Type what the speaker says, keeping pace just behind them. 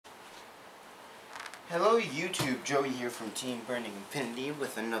Hello YouTube, Joey here from Team Burning Infinity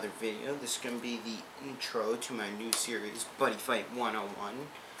with another video. This is going to be the intro to my new series, Buddy Fight 101.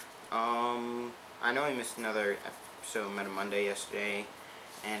 I know I missed another episode, Meta Monday yesterday,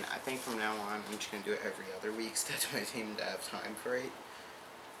 and I think from now on I'm just going to do it every other week so that my team to have time for it.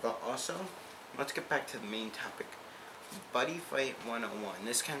 But also, let's get back to the main topic, Buddy Fight 101.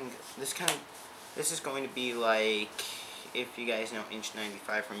 This is going to be like, if you guys know Inch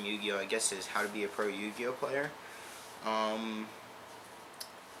 95 from Yu-Gi-Oh, I guess is how to be a pro Yu-Gi-Oh player.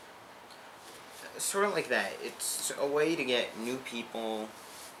 Sort of like that. It's a way to get new people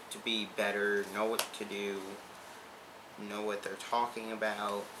to be better, know what to do, know what they're talking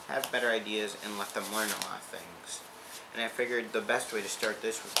about, have better ideas, and let them learn a lot of things. And I figured the best way to start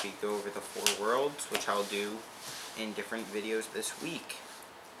this would be go over the 4 worlds, which I'll do in different videos this week.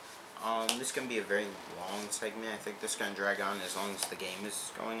 This is going to be a very long segment. I think this is going to drag on as long as the game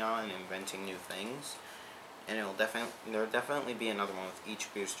is going on and inventing new things. And there'll definitely be another one with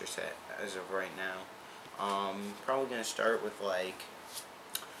each booster set as of right now. Probably going to start with like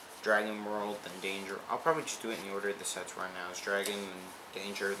Dragon World, then Danger. I'll probably just do it in the order the sets right now. It's Dragon, then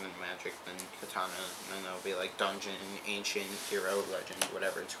Danger, then Magic, then Katana, and then there'll be like Dungeon, Ancient, Hero, Legend,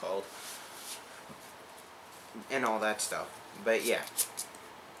 whatever it's called. And all that stuff. But yeah.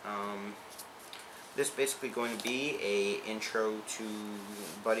 This is basically going to be a intro to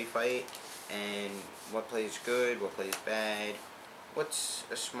Buddy Fight and what plays good, what plays bad, what's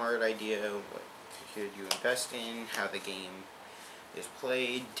a smart idea, what should you invest in, how the game is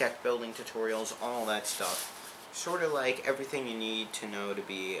played, deck building tutorials, all that stuff. Sort of like everything you need to know to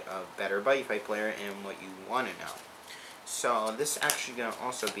be a better Buddy Fight player and what you want to know. So this is actually going to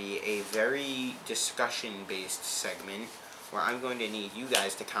also be a very discussion-based segment, where I'm going to need you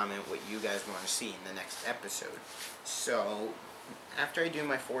guys to comment what you guys want to see in the next episode. So, after I do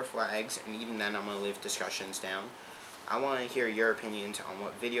my 4 flags, and even then I'm going to leave discussions down, I want to hear your opinions on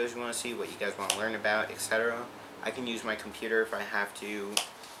what videos you want to see, what you guys want to learn about, etc. I can use my computer if I have to.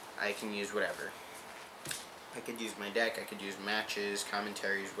 I can use whatever. I could use my deck, I could use matches,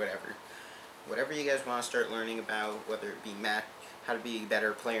 commentaries, whatever. Whatever you guys want to start learning about, whether it be how to be a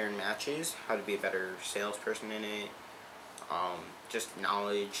better player in matches, how to be a better salesperson in it, just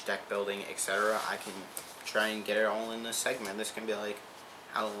knowledge, deck building, etc. I can try and get it all in this segment. This can be like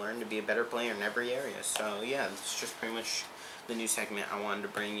how to learn to be a better player in every area. So yeah, it's just pretty much the new segment I wanted to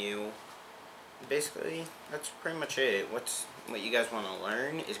bring you. Basically, that's pretty much it. What you guys want to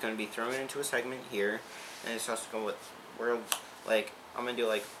learn is going to be thrown into a segment here, and it's also going with world. Like I'm gonna do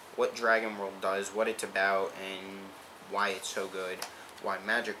like what Dragon World does, what it's about, and why it's so good. Why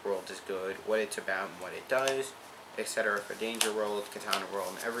Magic World is good, what it's about, and what it does, etc. for Danger World, Katana World,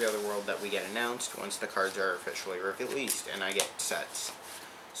 and every other world that we get announced once the cards are officially released and I get sets.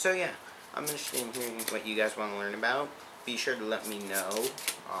 So yeah, I'm interested in hearing what you guys want to learn about. Be sure to let me know.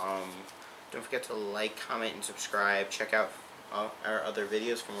 Don't forget to like, comment, and subscribe. Check out our other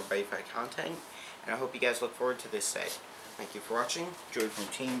videos for more Buddy Fight content. And I hope you guys look forward to this set. Thank you for watching. Joey from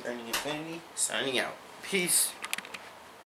Team Burning Infinity, signing out. Peace.